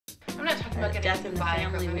talking about getting death in the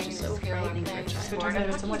family, which is so frightening for a child. Talking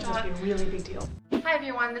about so much must be a really big deal. Hi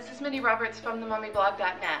everyone, this is Mindy Roberts from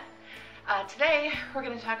themummyblog.net. Today we're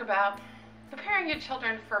going to talk about preparing your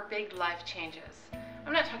children for big life changes.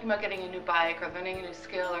 I'm not talking about getting a new bike or learning a new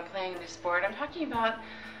skill or playing a new sport. I'm talking about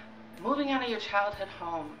moving out of your childhood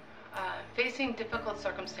home, facing difficult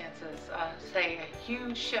circumstances, say a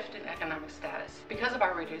huge shift in economic status because of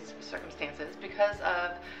our reduced circumstances, because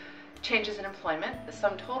of changes in employment. The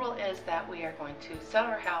sum total is that we are going to sell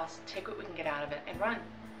our house, take what we can get out of it, and run.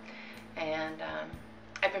 And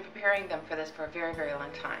I've been preparing them for this for a very, very long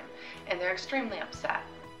time, and they're extremely upset.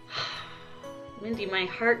 Mindy, my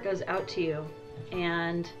heart goes out to you,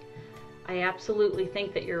 and I absolutely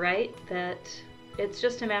think that you're right, that it's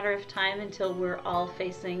just a matter of time until we're all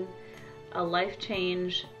facing a life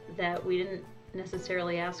change that we didn't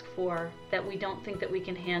necessarily ask for, that we don't think that we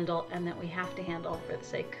can handle, and that we have to handle for the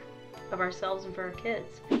sake of ourselves and for our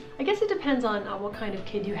kids. I guess it depends on what kind of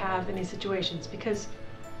kid you have in these situations, because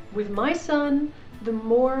with my son, the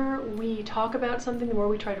more we talk about something, the more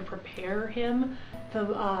we try to prepare him,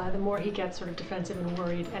 the more he gets sort of defensive and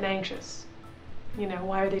worried and anxious. You know,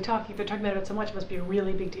 why are they talking? If they're talking about it so much, it must be a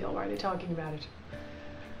really big deal. Why are they talking about it?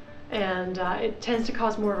 And it tends to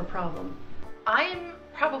cause more of a problem. I'm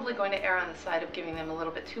probably going to err on the side of giving them a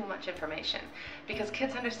little bit too much information, because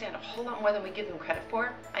kids understand a whole lot more than we give them credit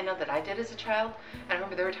for. I know that I did as a child. I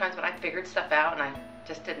remember there were times when I figured stuff out and I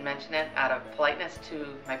just didn't mention it out of politeness to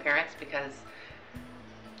my parents because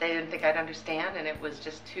they didn't think I'd understand, and it was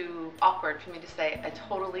just too awkward for me to say, I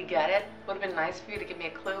totally get it. Would have been nice for you to give me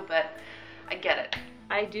a clue, but I get it.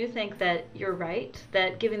 I do think that you're right,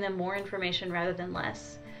 that giving them more information rather than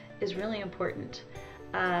less is really important.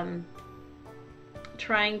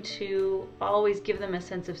 Trying to always give them a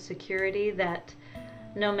sense of security that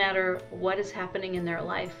no matter what is happening in their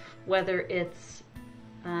life, whether it's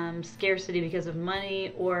scarcity because of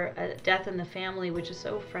money or a death in the family, which is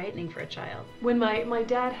so frightening for a child. When my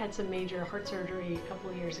dad had some major heart surgery a couple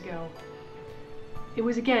of years ago, it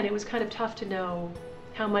was kind of tough to know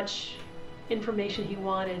how much information he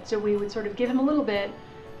wanted, so we would sort of give him a little bit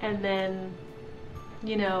and then,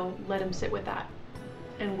 you know, let him sit with that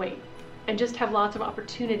and wait, and just have lots of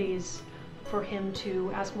opportunities for him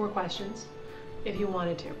to ask more questions if he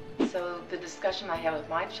wanted to. So the discussion I have with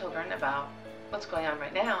my children about what's going on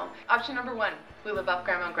right now, option number one, we live off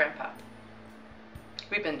Grandma and Grandpa.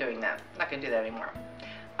 We've been doing that, not gonna do that anymore.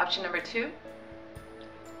 Option number two,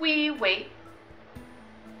 we wait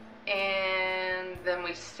and then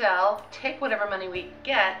we sell, take whatever money we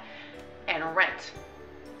get and rent,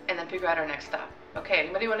 and then figure out our next stop. Okay,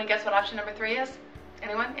 anybody want to guess what option number three is?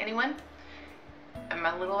 Anyone? Anyone? And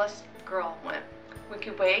my littlest girl went, we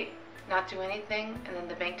could wait, not do anything, and then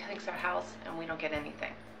the bank takes our house and we don't get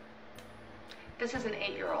anything. This is an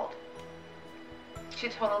 8-year-old. She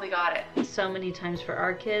totally got it. So many times for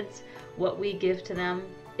our kids, what we give to them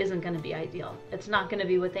isn't going to be ideal. It's not going to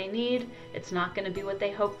be what they need. It's not going to be what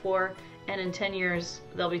they hope for. And in 10 years,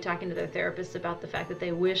 they'll be talking to their therapist about the fact that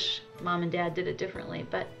they wish mom and dad did it differently,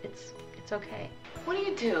 but it's okay. What do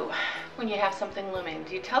you do when you have something looming?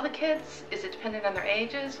 Do you tell the kids? Is it dependent on their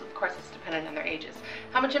ages? Of course it's dependent on their ages.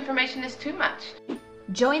 How much information is too much?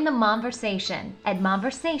 Join the Momversation at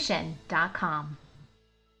momversation.com.